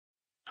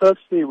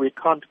firstly, we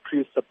can't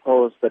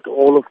presuppose that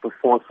all of the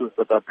forces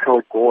that are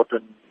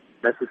pro-Gordhan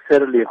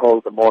necessarily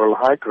hold the moral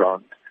high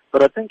ground.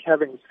 But I think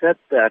having said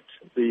that,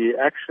 the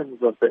actions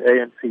of the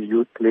ANC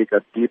Youth League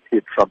are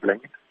deeply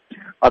troubling.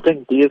 I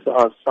think these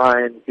are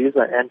signs, these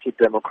are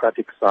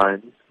anti-democratic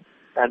signs,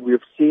 and we've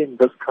seen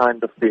this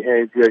kind of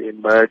behavior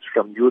emerge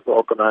from youth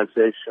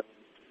organizations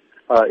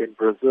in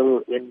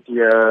Brazil,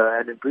 India,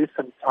 and in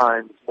recent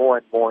times more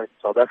and more in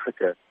South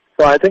Africa.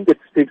 So I think it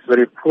speaks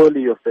very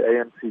poorly of the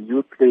ANC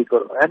Youth League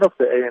and of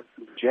the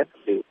ANC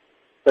generally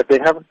that they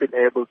haven't been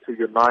able to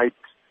unite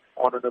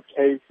on an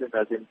occasion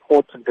as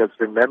important as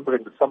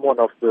remembering someone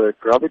of the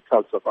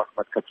gravitas of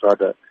Ahmed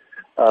Kathrada.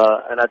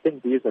 And I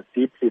think these are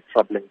deeply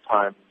troubling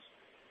times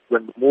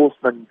when the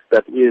movement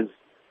that is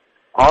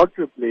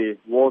arguably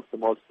was the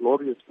most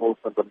glorious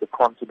movement on the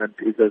continent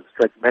is as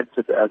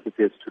fragmented as it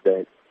is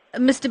today.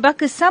 Mr.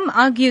 Buccus, some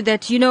argue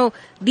that,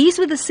 these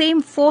were the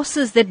same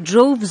forces that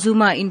drove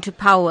Zuma into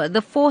power,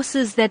 the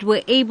forces that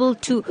were able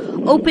to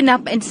open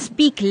up and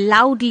speak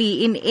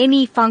loudly in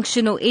any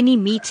function or any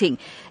meeting.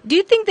 Do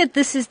you think that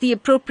this is the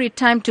appropriate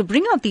time to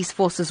bring out these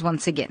forces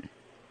once again?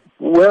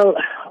 Well,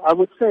 I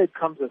would say it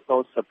comes as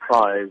no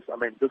surprise. I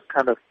mean, this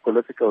kind of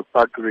political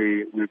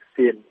thuggery we've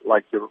seen,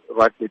 like you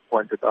rightly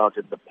pointed out,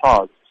 in the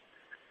past.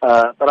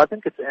 But I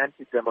think it's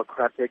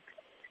anti-democratic.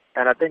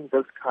 And I think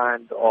this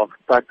kind of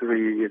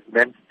thuggery is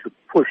meant to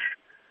push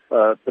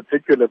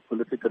particular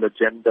political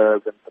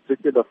agendas and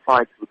particular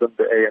fights within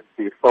the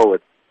ANC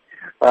forward.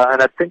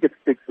 And I think it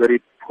speaks very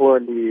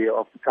poorly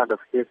of the kind of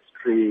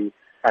history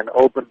and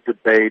open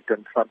debate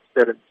and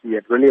transparency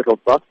and really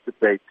robust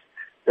debate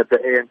that the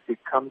ANC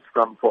comes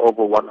from for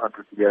over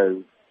 100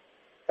 years.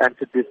 And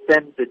to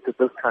descend into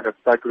this kind of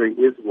thuggery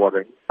is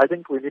worrying. I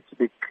think we need to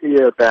be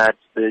clear that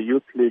the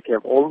Youth League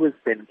have always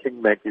been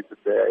kingmakers in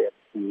the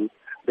ANC.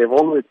 They've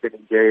always been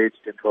engaged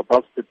in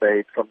robust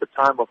debate from the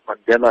time of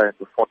Mandela in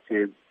the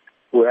 40s,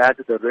 who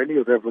added a really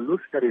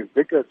revolutionary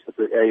vigor to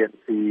the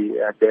ANC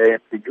and the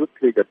ANC Youth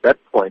League at that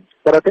point.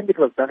 But I think it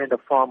was done in a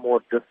far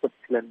more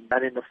disciplined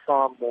and in a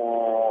far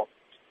more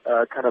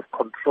kind of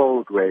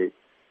controlled way.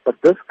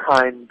 But this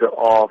kind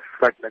of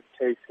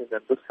fragmentation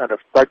and this kind of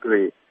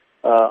thuggery,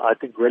 I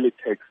think really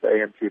takes the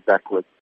ANC backwards.